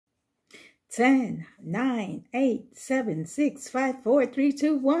10, 9, 8, 7, 6, 5, 4, 3,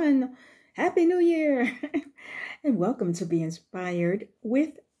 2, 1. Happy New Year and welcome to Be Inspired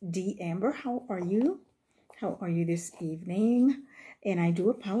with D. Amber. How are you? How are you this evening? And I do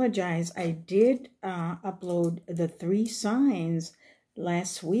apologize. I did upload the 3 signs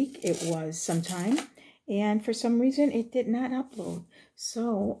last week. It was sometime. And for some reason, it did not upload.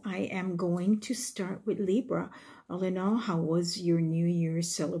 So I am going to start with Libra. All in all, how was your New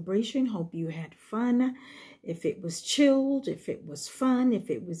Year's celebration? Hope you had fun. If it was chilled, if it was fun, if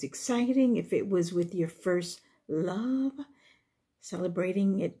it was exciting, if it was with your first love,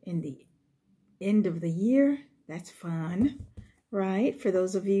 celebrating it in the end of the year, that's fun, right? For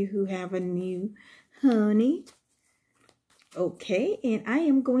those of you who have a new honey. Okay, and I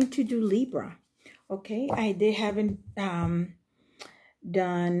am going to do Libra. Okay, I haven't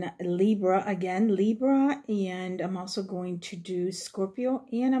done Libra again, and I'm also going to do Scorpio,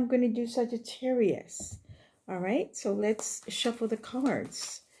 and I'm going to do Sagittarius. All right, so let's shuffle the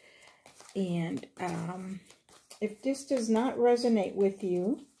cards. And if this does not resonate with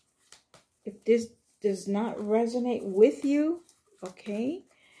you, okay,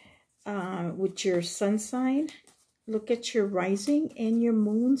 with your sun sign, look at your rising and your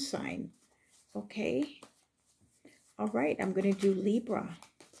moon sign. Okay. All right. I'm going to do Libra.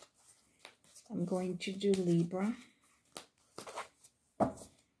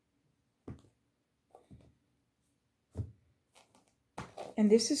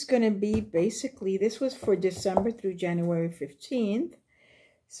 And this is going to be basically, this was for December through January 15th.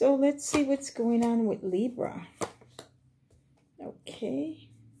 So let's see what's going on with Libra. Okay.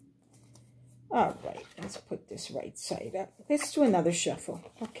 All right. Let's put this right side up. Let's do another shuffle.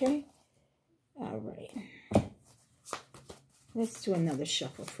 Okay. All right. Let's do another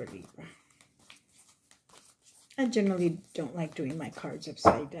shuffle for Libra. I generally don't like doing my cards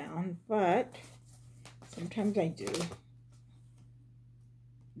upside down, but sometimes I do.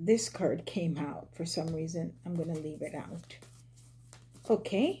 This card came out for some reason. I'm going to leave it out.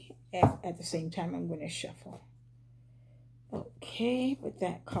 Okay. At the same time, I'm going to shuffle. Okay. But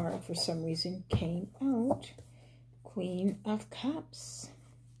that card for some reason came out. Queen of Cups.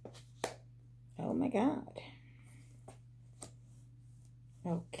 Oh my God.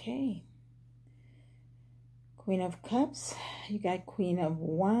 Okay. Queen of Cups. You got Queen of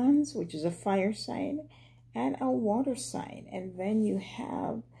Wands, which is a fire sign, and a water sign. And then you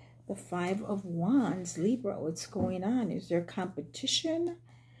have the 5 of Wands. Libra, what's going on? Is there competition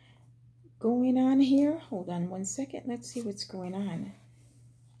going on here? Hold on one second. Let's see what's going on.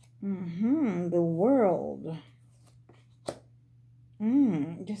 The World.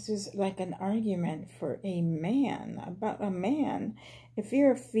 This is like an argument for a man, about a man. If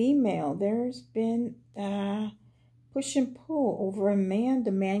you're a female, there's been push and pull over a man.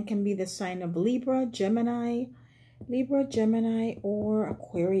 The man can be the sign of Libra, Gemini, or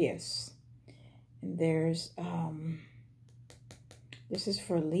Aquarius. And there's, this is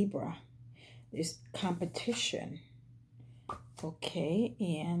for Libra. There's competition. Okay,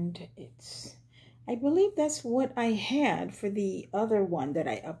 and it's... I believe that's what I had for the other one that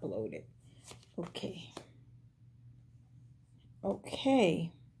I uploaded. Okay.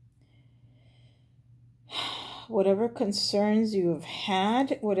 Okay. Whatever concerns you have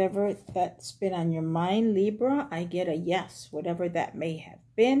had, whatever that's been on your mind, Libra, I get a yes. Whatever that may have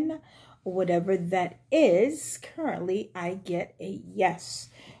been, or whatever that is currently, I get a yes.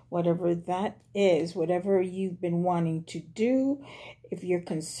 Whatever that is, whatever you've been wanting to do, if you're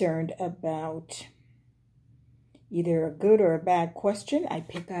concerned about either a good or a bad question, I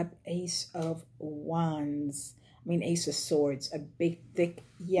pick up Ace of Wands. I mean, Ace of Swords, a big, thick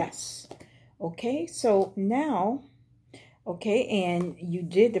yes. Okay, so now, okay, and you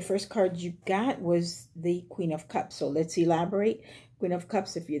did, the first card you got was the Queen of Cups. So let's elaborate. Queen of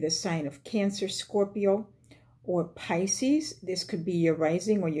Cups, if you're the sign of Cancer, Scorpio, or Pisces, this could be your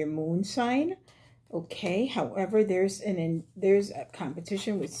rising or your moon sign. Okay, however, there's a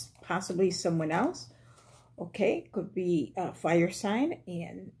competition with possibly someone else. Okay, could be a fire sign,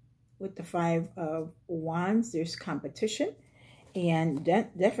 and with the 5 of Wands, there's competition, and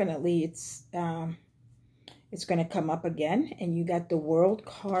definitely it's going to come up again. And you got the World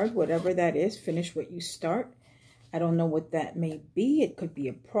card, whatever that is. Finish what you start. I don't know what that may be. It could be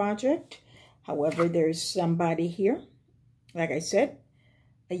a project. However, there's somebody here, like I said,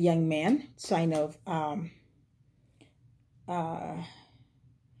 a young man, sign of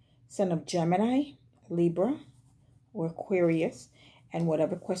son of Gemini, Libra, or Aquarius. And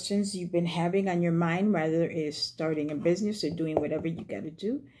whatever questions you've been having on your mind, whether it's starting a business or doing whatever you got to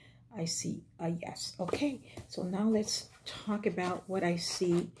do, I see a yes. Okay, so now let's talk about what I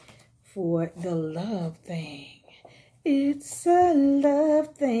see for the love thing. It's a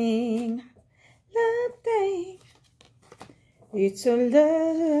love thing. Love thing. It's a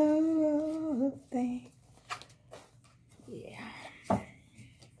love thing. Yeah.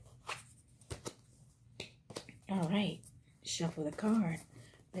 All right. Shuffle the card.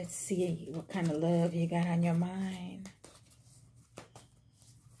 Let's see what kind of love you got on your mind.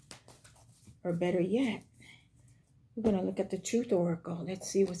 Or better yet, we're going to look at the Truth Oracle. Let's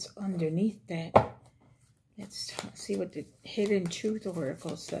see what's underneath that. Let's see what the Hidden Truth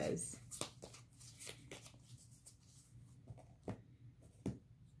Oracle says.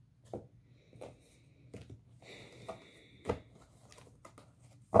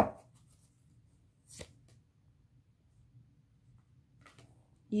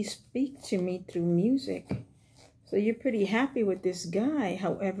 You speak to me through music. So you're pretty happy with this guy.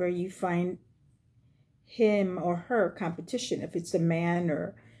 However, you find him or her competition, if it's a man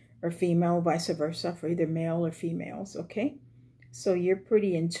or female, vice versa, for either male or females, okay? So you're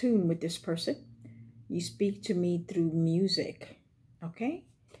pretty in tune with this person. You speak to me through music, okay?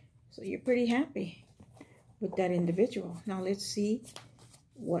 So you're pretty happy with that individual. Now let's see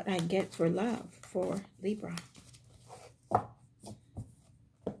what I get for love for Libra.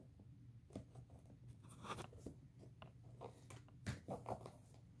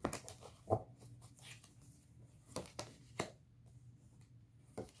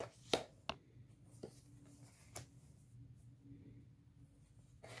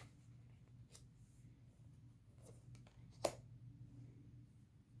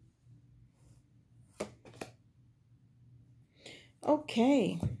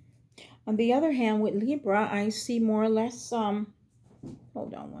 Okay. On the other hand, with Libra, I see more or less, hold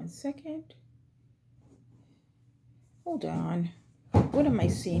on one second. Hold on. What am I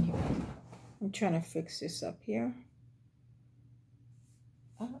seeing here? I'm trying to fix this up here.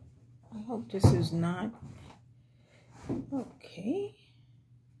 I hope this is not. Okay.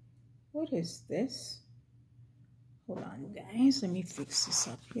 What is this? Hold on, guys. Let me fix this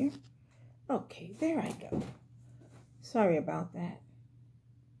up here. Okay, there I go. Sorry about that.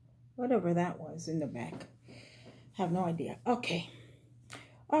 Whatever that was in the back. Have no idea. Okay.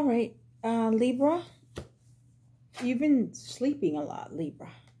 All right. Libra, you've been sleeping a lot, Libra.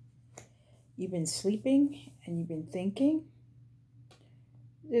 You've been sleeping and you've been thinking.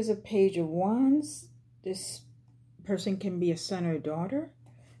 There's a Page of Wands. This person can be a son or daughter.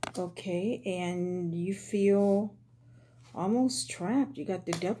 Okay. And you feel almost trapped. You got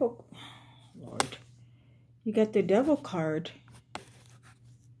the Devil. Lord. You got the Devil card.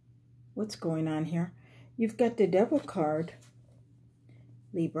 What's going on here? You've got the Devil card,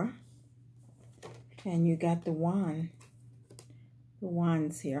 Libra. And you got the wand. The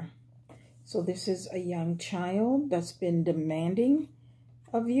wands here. So this is a young child that's been demanding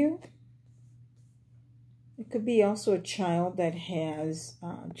of you. It could be also a child that has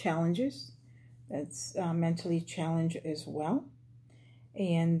challenges. That's mentally challenged as well.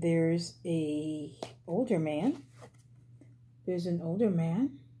 And there's a older man. There's an older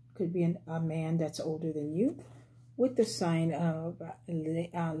man. Could be a man that's older than you, with the sign of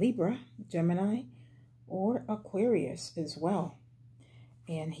Libra, Gemini, or Aquarius as well.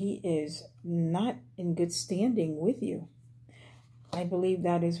 And he is not in good standing with you. I believe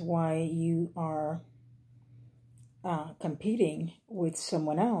that is why you are competing with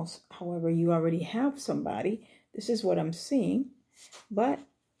someone else. However, you already have somebody. This is what I'm seeing. But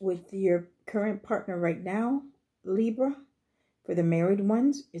with your current partner right now, Libra, for the married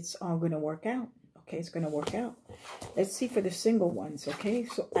ones, it's all going to work out. Okay, it's going to work out. Let's see for the single ones, okay?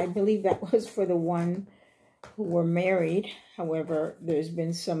 So I believe that was for the one who were married. However, there's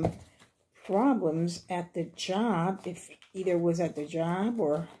been some problems at the job. If either was at the job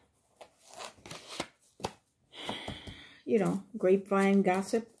or, you know, grapevine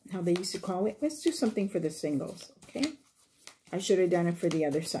gossip, how they used to call it. Let's do something for the singles, okay? I should have done it for the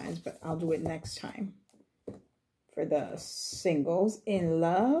other sides, but I'll do it next time. For the singles in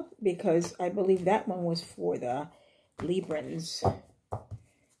love, because I believe that one was for the Librans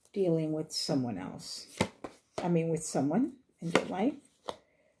dealing with someone else. I mean, with someone in their life.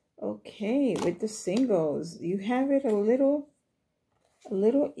 Okay, with the singles, you have it a little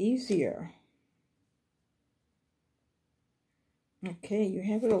easier. Okay, you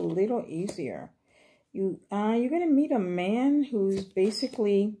have it a little easier. You're gonna meet a man who's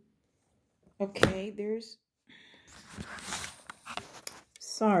basically, okay, there's,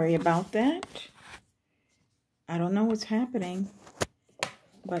 sorry about that. I don't know what's happening,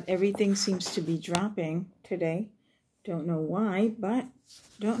 but everything seems to be dropping today. Don't know why, but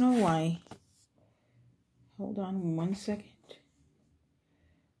don't know why. Hold on one second.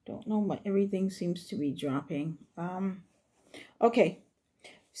 Don't know what everything seems to be dropping. Okay,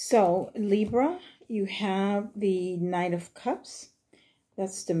 so Libra, you have the Knight of Cups.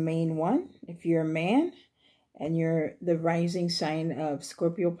 That's the main one. If you're a man and you're the rising sign of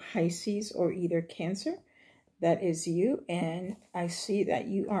Scorpio, Pisces, or either Cancer, that is you. And I see that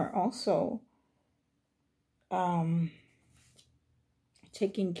you are also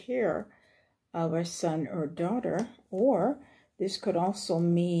taking care of a son or daughter, or this could also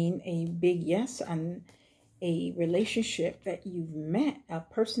mean a big yes on a relationship that you've met, a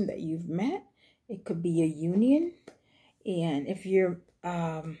person that you've met. It could be a union. And if you're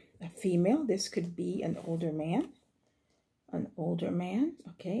a female, this could be an older man.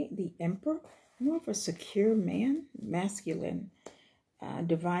 Okay, the Emperor, more of a secure man, masculine,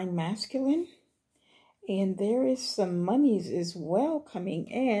 divine masculine. And there is some monies as well coming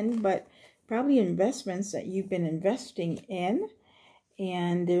in, but probably investments that you've been investing in.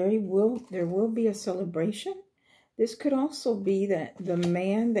 And there will be a celebration. This could also be that the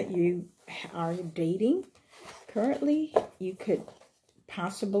man that you are dating currently, you could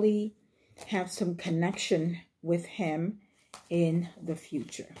possibly have some connection with him in the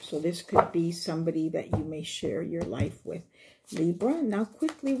future. So this could be somebody that you may share your life with, Libra. Now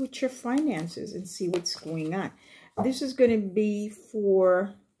quickly with your finances and see what's going on. This is going to be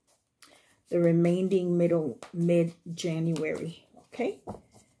for the remaining mid-January. Okay.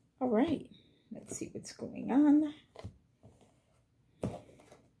 All right. Let's see what's going on.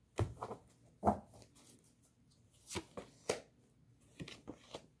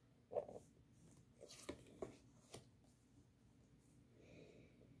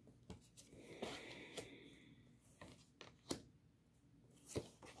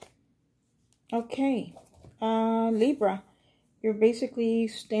 Okay, Libra, you're basically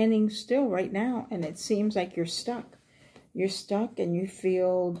standing still right now, and it seems like you're stuck. You're stuck, and you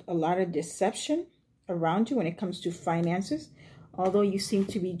feel a lot of deception around you when it comes to finances, although you seem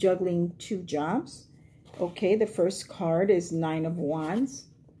to be juggling 2 jobs. Okay, the first card is 9 of Wands.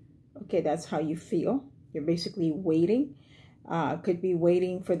 Okay, that's how you feel. You're basically waiting. Could be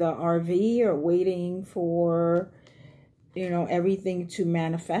waiting for the RV or waiting for, you know, everything to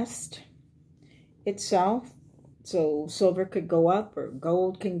manifest itself. So silver could go up or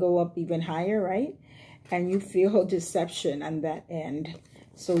gold can go up even higher, right? And you feel deception on that end.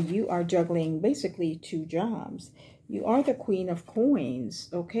 So you are juggling basically 2 jobs. You are the Queen of Coins,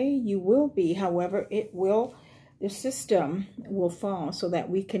 okay? You will be. However, the system will fall so that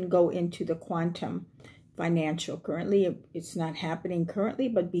we can go into the quantum financial. Currently, it's not happening currently,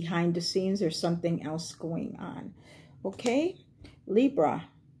 but behind the scenes, there's something else going on. Okay? Libra,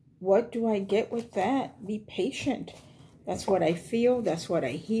 what do I get with that? Be patient. That's what I feel. That's what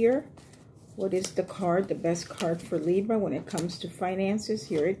I hear. What is the card, the best card for Libra when it comes to finances?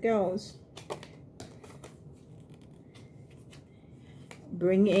 Here it goes.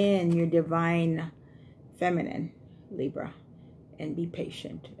 Bring in your divine feminine, Libra, and be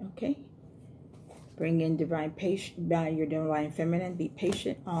patient, okay? Bring in your divine feminine, be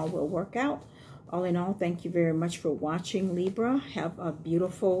patient. All will work out. All in all, thank you very much for watching, Libra. Have a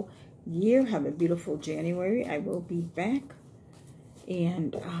beautiful year. Have a beautiful January. I will be back.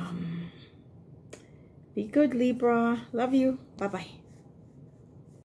 And be good, Libra. Love you. Bye-bye.